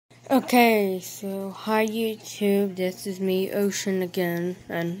Okay, so hi YouTube, this is me, Ocean, again,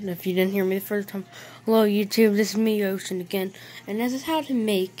 and if you didn't hear me the first time, hello YouTube, this is me, Ocean, again, and this is how to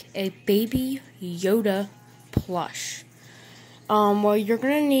make a Baby Yoda plush. Well, you're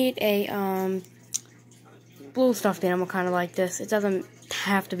gonna need a, blue stuffed animal kind of like this. It doesn't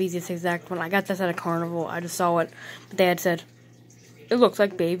have to be this exact one. I got this at a carnival, I just saw it, but Dad said, it looks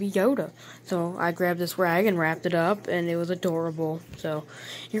like Baby Yoda. So I grabbed this rag and wrapped it up, and it was adorable. So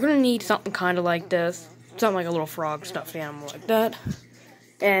you're going to need something kind of like this. Something like a little frog stuffed animal like that.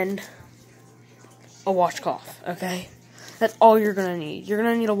 And a washcloth, okay? That's all you're going to need. You're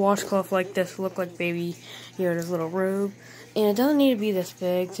going to need a washcloth like this to look like Baby Yoda's little robe. And it doesn't need to be this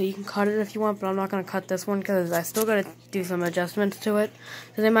big, so you can cut it if you want, but I'm not going to cut this one because I still got to do some adjustments to it.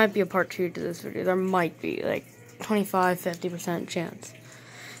 So there might be a part 2 to this video. There might be, like, 25-50% chance.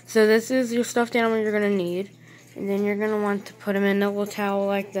 So this is your stuffed animal you're going to need. And then you're going to want to put him in a little towel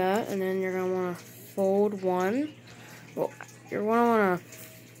like that. And then you're going to want to fold one. Well, you're going to want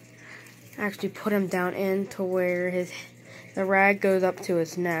to actually put him down into where the rag goes up to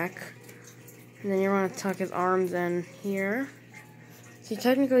his neck. And then you're going to tuck his arms in here. So you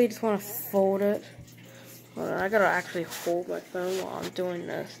technically just want to fold it. Hold on, I got to actually hold my phone while I'm doing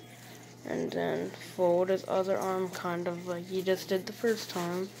this. And then fold his other arm kind of like you just did the first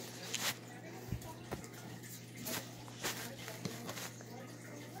time.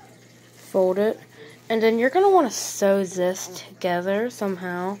 Fold it. And then you're going to want to sew this together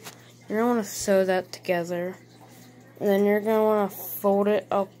somehow. You're going to want to sew that together. And then you're going to want to fold it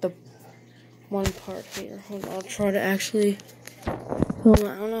up the one part here. Hold on, I'll try to actually film it.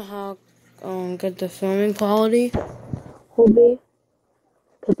 I don't know how good the filming quality will be,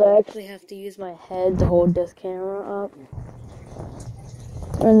 because I actually have to use my head to hold this camera up.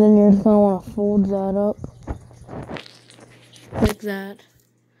 And then you're just going to want to fold that up. Like that.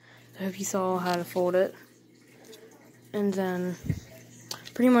 I hope you saw how to fold it. And then,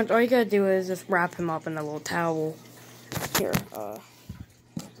 pretty much all you gotta do is just wrap him up in a little towel. Here, I'll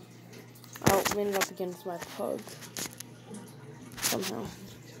lean it up against my pug. Somehow.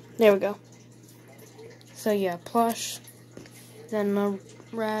 There we go. So yeah, plush. Then the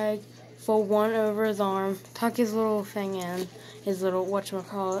rag, fold one over his arm, tuck his little thing in, his little,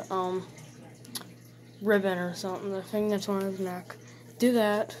 whatchamacallit, ribbon or something, the thing that's on his neck. Do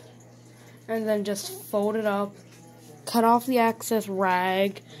that, and then just fold it up, cut off the excess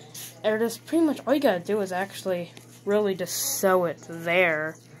rag, or just pretty much all you gotta do is actually really just sew it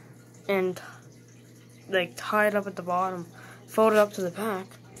there, and like tie it up at the bottom, fold it up to the back,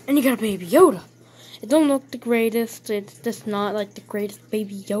 and you got a Baby Yoda. It don't look the greatest, it's just not like the greatest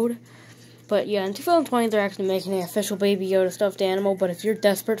Baby Yoda. But yeah, in 2020 they're actually making an official Baby Yoda stuffed animal, but if you're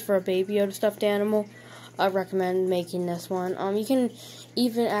desperate for a Baby Yoda stuffed animal, I recommend making this one. You can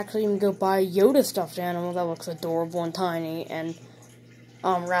even go buy a Yoda stuffed animal that looks adorable and tiny, and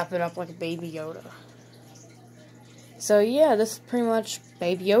wrap it up like a Baby Yoda. So yeah, this is pretty much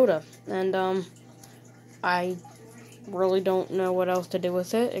Baby Yoda, and I really don't know what else to do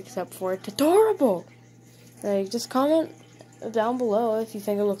with it except for it's adorable. Like, just comment down below if you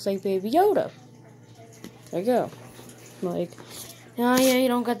think it looks like Baby Yoda. There you go. Like, yeah, you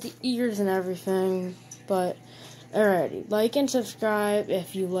don't got the ears and everything, but alrighty, like and subscribe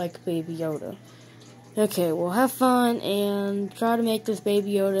if you like Baby Yoda. Okay, well, have fun and try to make this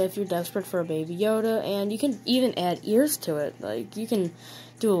Baby Yoda if you're desperate for a Baby Yoda, and you can even add ears to it. Like, you can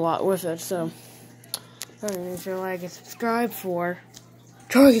do a lot with it, so make sure to like and subscribe for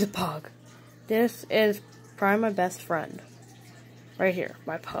Charlie the Pug. This is probably my best friend. Right here,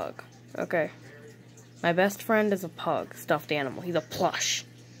 my pug. Okay. My best friend is a pug, stuffed animal. He's a plush.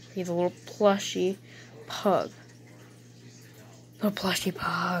 He's a little plushy pug. Little plushy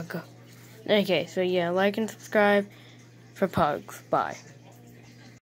pug. Okay, so yeah, like and subscribe for pugs. Bye.